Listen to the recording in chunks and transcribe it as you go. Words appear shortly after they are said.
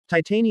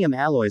Titanium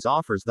alloys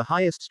offers the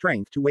highest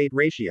strength to weight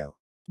ratio.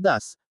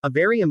 Thus, a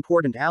very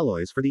important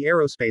alloys for the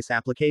aerospace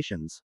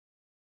applications.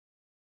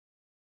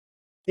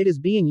 It is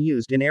being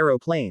used in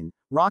aeroplane,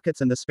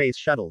 rockets and the space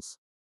shuttles.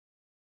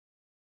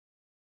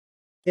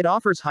 It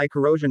offers high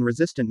corrosion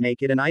resistant,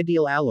 make it an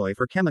ideal alloy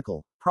for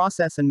chemical,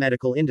 process and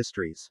medical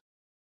industries.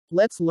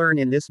 Let's learn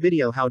in this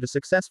video how to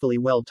successfully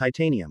weld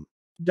titanium.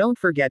 Don't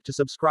forget to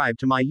subscribe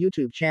to my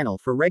YouTube channel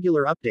for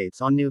regular updates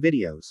on new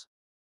videos.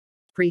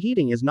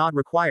 Preheating is not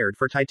required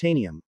for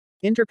titanium.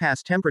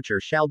 Interpass temperature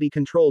shall be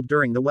controlled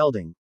during the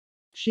welding.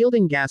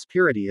 Shielding gas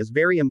purity is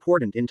very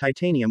important in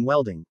titanium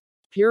welding.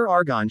 Pure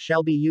argon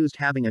shall be used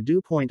having a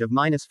dew point of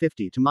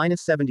 -50 to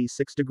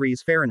 -76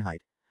 degrees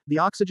Fahrenheit. The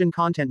oxygen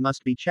content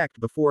must be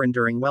checked before and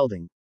during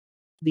welding.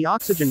 The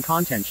oxygen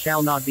content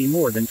shall not be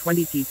more than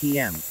 20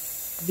 ppm.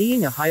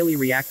 Being a highly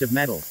reactive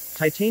metal,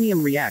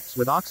 titanium reacts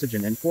with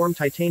oxygen and form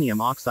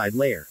titanium oxide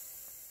layer.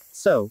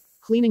 So,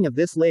 cleaning of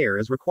this layer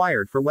is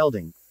required for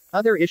welding.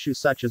 Other issues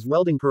such as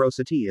welding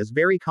porosity is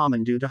very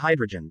common due to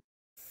hydrogen.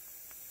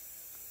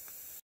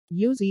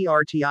 Use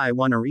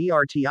ERTI1 or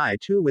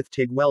ERTI2 with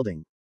TIG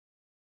welding.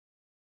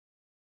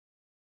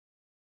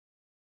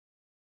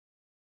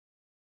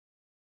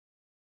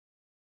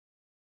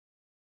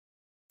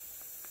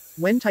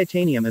 When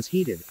titanium is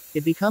heated,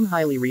 it becomes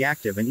highly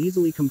reactive and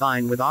easily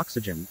combine with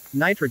oxygen,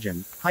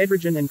 nitrogen,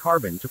 hydrogen and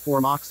carbon to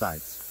form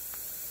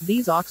oxides.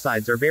 These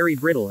oxides are very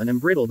brittle and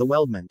embrittle the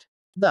weldment.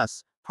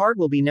 Thus, part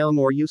will be no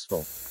more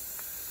useful.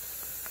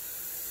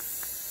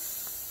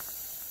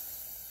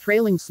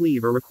 Trailing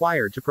sleeve are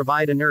required to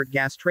provide inert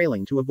gas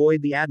trailing to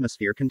avoid the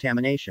atmosphere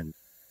contamination.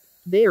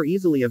 They are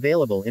easily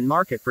available in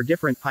market for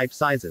different pipe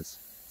sizes.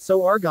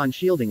 So argon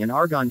shielding and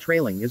argon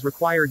trailing is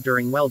required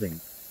during welding.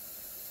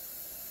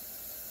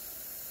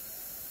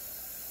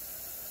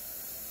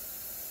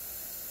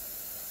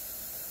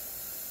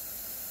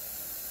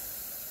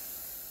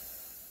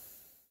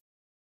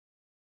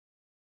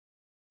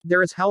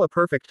 There is how a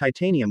perfect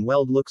titanium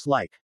weld looks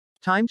like.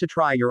 Time to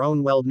try your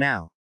own weld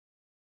now.